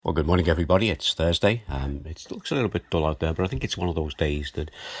Well, good morning, everybody. It's Thursday. It looks a little bit dull out there, but I think it's one of those days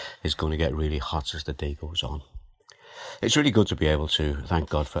that is going to get really hot as the day goes on. It's really good to be able to thank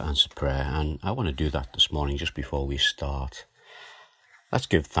God for answered prayer, and I want to do that this morning just before we start. Let's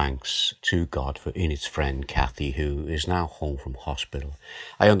give thanks to God for Enid's friend, Kathy, who is now home from hospital.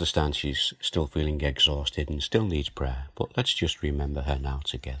 I understand she's still feeling exhausted and still needs prayer, but let's just remember her now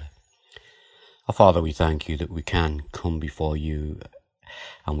together. Our Father, we thank you that we can come before you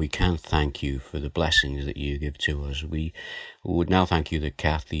and we can thank you for the blessings that you give to us. We would now thank you that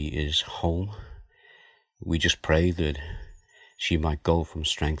Kathy is home. We just pray that she might go from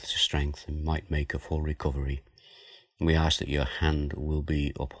strength to strength and might make a full recovery. We ask that your hand will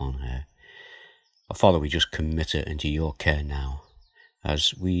be upon her. Our Father, we just commit her into your care now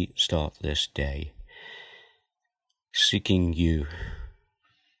as we start this day, seeking you,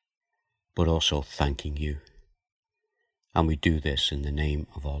 but also thanking you. And we do this in the name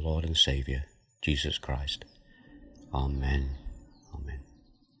of our Lord and Saviour, Jesus Christ. Amen. Amen.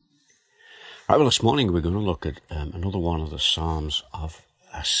 Right, well, this morning we're going to look at another one of the Psalms of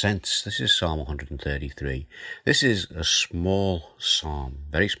Ascents. This is Psalm 133. This is a small psalm,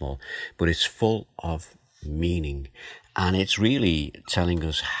 very small, but it's full of meaning. And it's really telling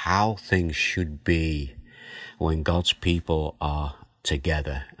us how things should be when God's people are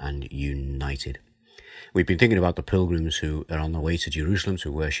together and united. We've been thinking about the pilgrims who are on their way to Jerusalem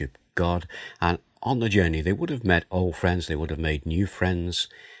to worship God, and on the journey they would have met old friends, they would have made new friends.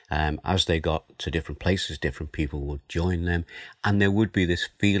 As they got to different places, different people would join them, and there would be this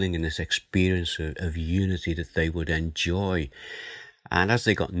feeling and this experience of unity that they would enjoy. And as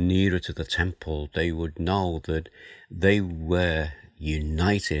they got nearer to the temple, they would know that they were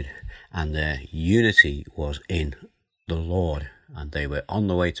united, and their unity was in the Lord, and they were on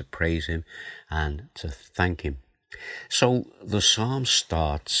the way to praise him and to thank him. So the psalm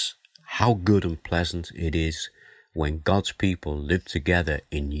starts, how good and pleasant it is when God's people live together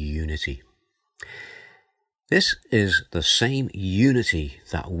in unity. This is the same unity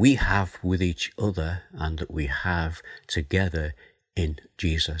that we have with each other and that we have together in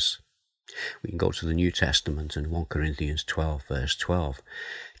Jesus. We can go to the New Testament in 1 Corinthians 12, verse 12.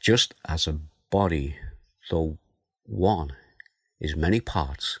 Just as a body, though one, is many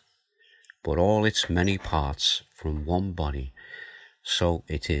parts, but all its many parts from one body, so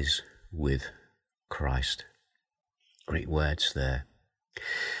it is with Christ. Great words there.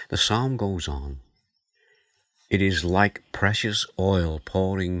 The psalm goes on. It is like precious oil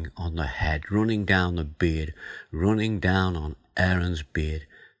pouring on the head, running down the beard, running down on Aaron's beard,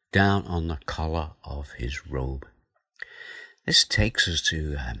 down on the collar of his robe. This takes us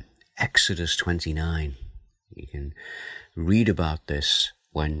to Exodus 29. You can read about this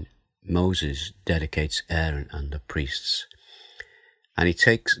when Moses dedicates Aaron and the priests. And he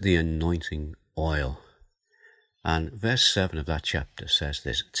takes the anointing oil. And verse 7 of that chapter says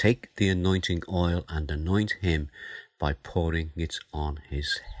this: take the anointing oil and anoint him by pouring it on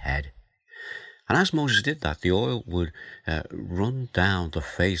his head. And as Moses did that, the oil would run down the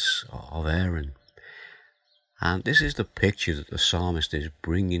face of Aaron. And this is the picture that the psalmist is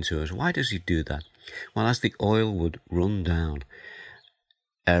bringing to us. Why does he do that? Well, as the oil would run down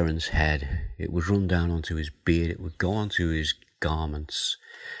Aaron's head, it would run down onto his beard, it would go onto his garments.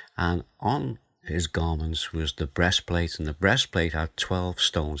 And on his garments was the breastplate, and the breastplate had 12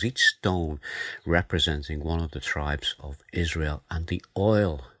 stones, each stone representing one of the tribes of Israel. And the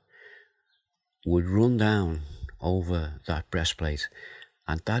oil would run down over that breastplate.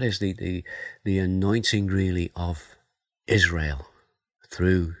 And that is the anointing really of Israel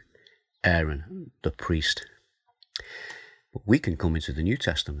through Aaron, the priest. But we can come into the New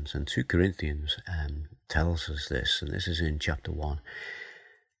Testament, and 2 Corinthians tells us this, and this is in chapter 1.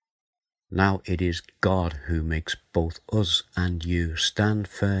 Now it is God who makes both us and you stand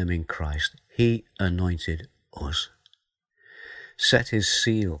firm in Christ. He anointed us, set his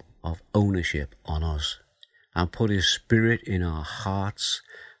seal of ownership on us, and put his Spirit in our hearts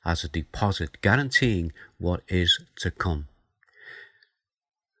as a deposit, guaranteeing what is to come.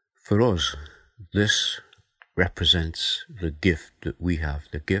 For us, this represents the gift that we have,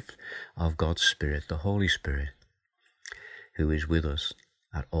 the gift of God's Spirit, the Holy Spirit, who is with us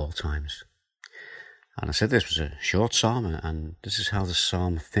at all times. And I said this was a short psalm, and this is how the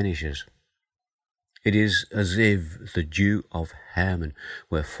psalm finishes. It is as if the dew of Hermon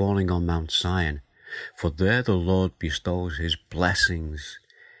were falling on Mount Zion, for there the Lord bestows his blessings,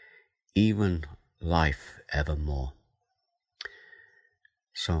 even life evermore.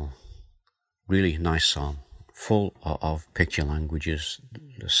 So, really nice psalm, full of picture languages.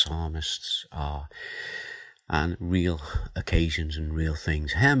 The psalmists are and real occasions and real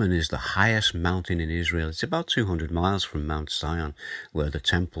things. Hermon is the highest mountain in Israel. It's about 200 miles from Mount Zion, where the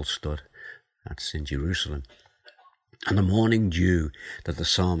temple stood. That's in Jerusalem. And the morning dew that the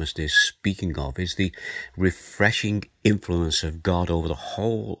psalmist is speaking of is the refreshing influence of God over the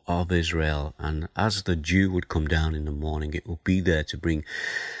whole of Israel. And as the dew would come down in the morning, it will be there to bring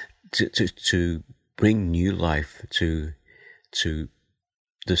to bring new life to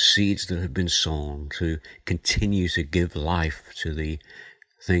the seeds that have been sown, to continue to give life to the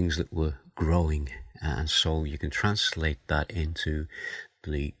things that were growing. And so you can translate that into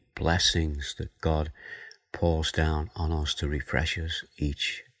the blessings that God pours down on us to refresh us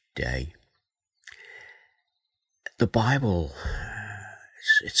each day. The Bible,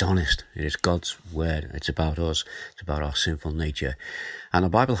 it's honest. It is God's word. It's about us. It's about our sinful nature. And the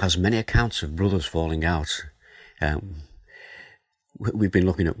Bible has many accounts of brothers falling out. We've been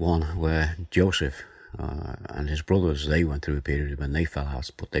looking at one where Joseph and his brothers, they went through a period when they fell out,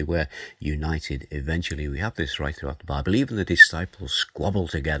 but they were united eventually. We have this right throughout the Bible. Even the disciples squabbled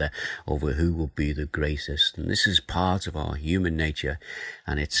together over who will be the greatest. And this is part of our human nature.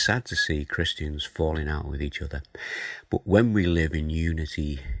 And it's sad to see Christians falling out with each other. But when we live in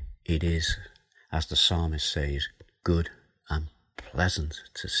unity, it is, as the psalmist says, good and pleasant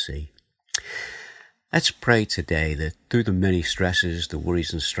to see. Let's pray today that through the many stresses, the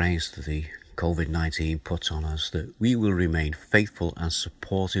worries and strains that the COVID-19 puts on us, that we will remain faithful and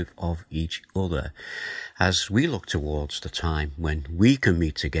supportive of each other as we look towards the time when we can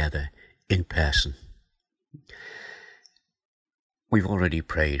meet together in person. We've already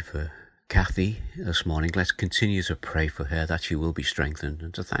prayed for Kathy this morning. Let's continue to pray for her, that she will be strengthened,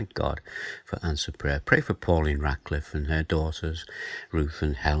 and to thank God for answered prayer. Pray for Pauline Ratcliffe and her daughters, Ruth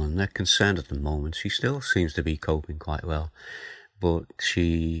and Helen. They're concerned at the moment. She still seems to be coping quite well, but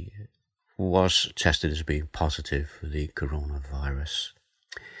she was tested as being positive for the coronavirus.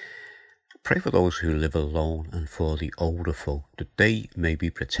 Pray for those who live alone and for the older folk, that they may be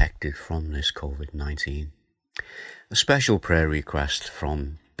protected from this COVID-19. A special prayer request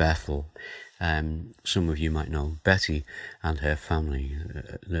from Bethel. Some of you might know Betty and her family,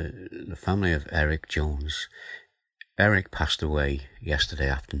 the family of Eric Jones. Eric passed away yesterday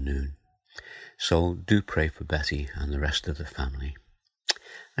afternoon. So do pray for Betty and the rest of the family.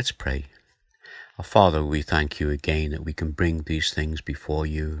 Let's pray. Our Father, we thank you again that we can bring these things before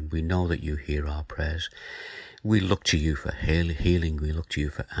you, and we know that you hear our prayers. We look to you for healing. We look to you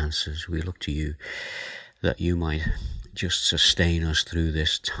for answers. We look to you that you might just sustain us through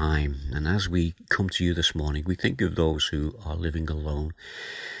this time. And as we come to you this morning, we think of those who are living alone.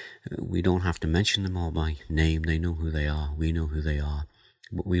 We don't have to mention them all by name. They know who they are. We know who they are.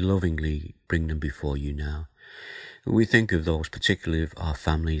 But we lovingly bring them before you now. We think of those, particularly of our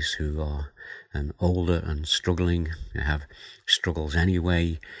families who are older and struggling, have struggles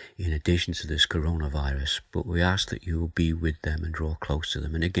anyway, in addition to this coronavirus. But we ask that you will be with them and draw close to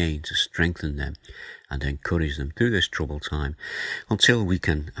them, and again to strengthen them and encourage them through this troubled time until we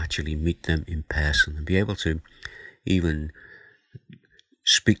can actually meet them in person and be able to even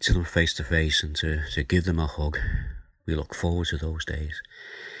speak to them face to face and to give them a hug. We look forward to those days.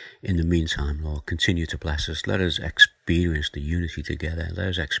 In the meantime, Lord, continue to bless us. Let us experience the unity together. Let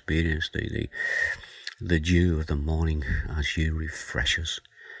us experience the dew of the morning as you refresh us.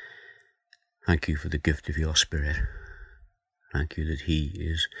 Thank you for the gift of your Spirit. Thank you that he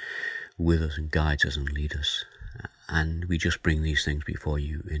is with us and guides us and leads us. And we just bring these things before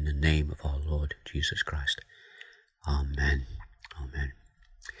you in the name of our Lord Jesus Christ. Amen. Amen.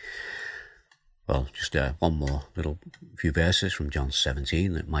 Well, just one more little few verses from John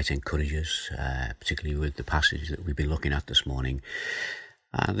 17 that might encourage us, particularly with the passage that we've been looking at this morning.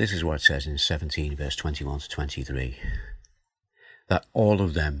 And this is what it says in 17, verse 21 to 23. That all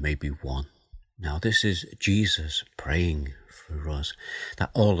of them may be one. Now this is Jesus praying for us,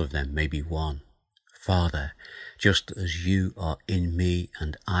 that all of them may be one. Father, just as you are in me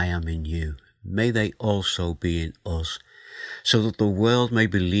and I am in you, may they also be in us, so that the world may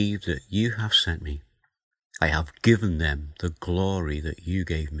believe that you have sent me. I have given them the glory that you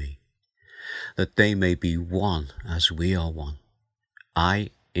gave me, that they may be one as we are one, I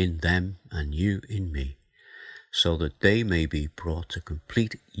in them and you in me, so that they may be brought to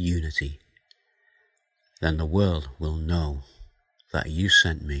complete unity. Then the world will know that you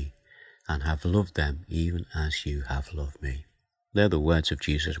sent me and have loved them even as you have loved me. They're the words of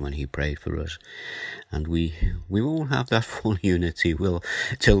Jesus when he prayed for us. And we won't have that full unity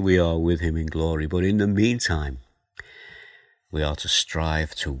till we are with him in glory. But in the meantime, we are to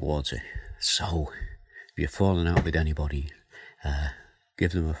strive towards it. So, if you're falling out with anybody,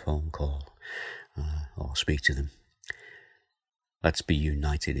 give them a phone call. or speak to them. Let's be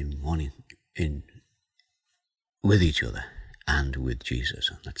united with each other and with Jesus.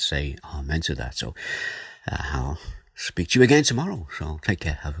 And let's say amen to that. So I'll speak to you again tomorrow. So take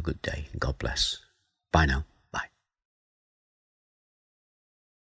care. Have a good day. God bless. Bye now.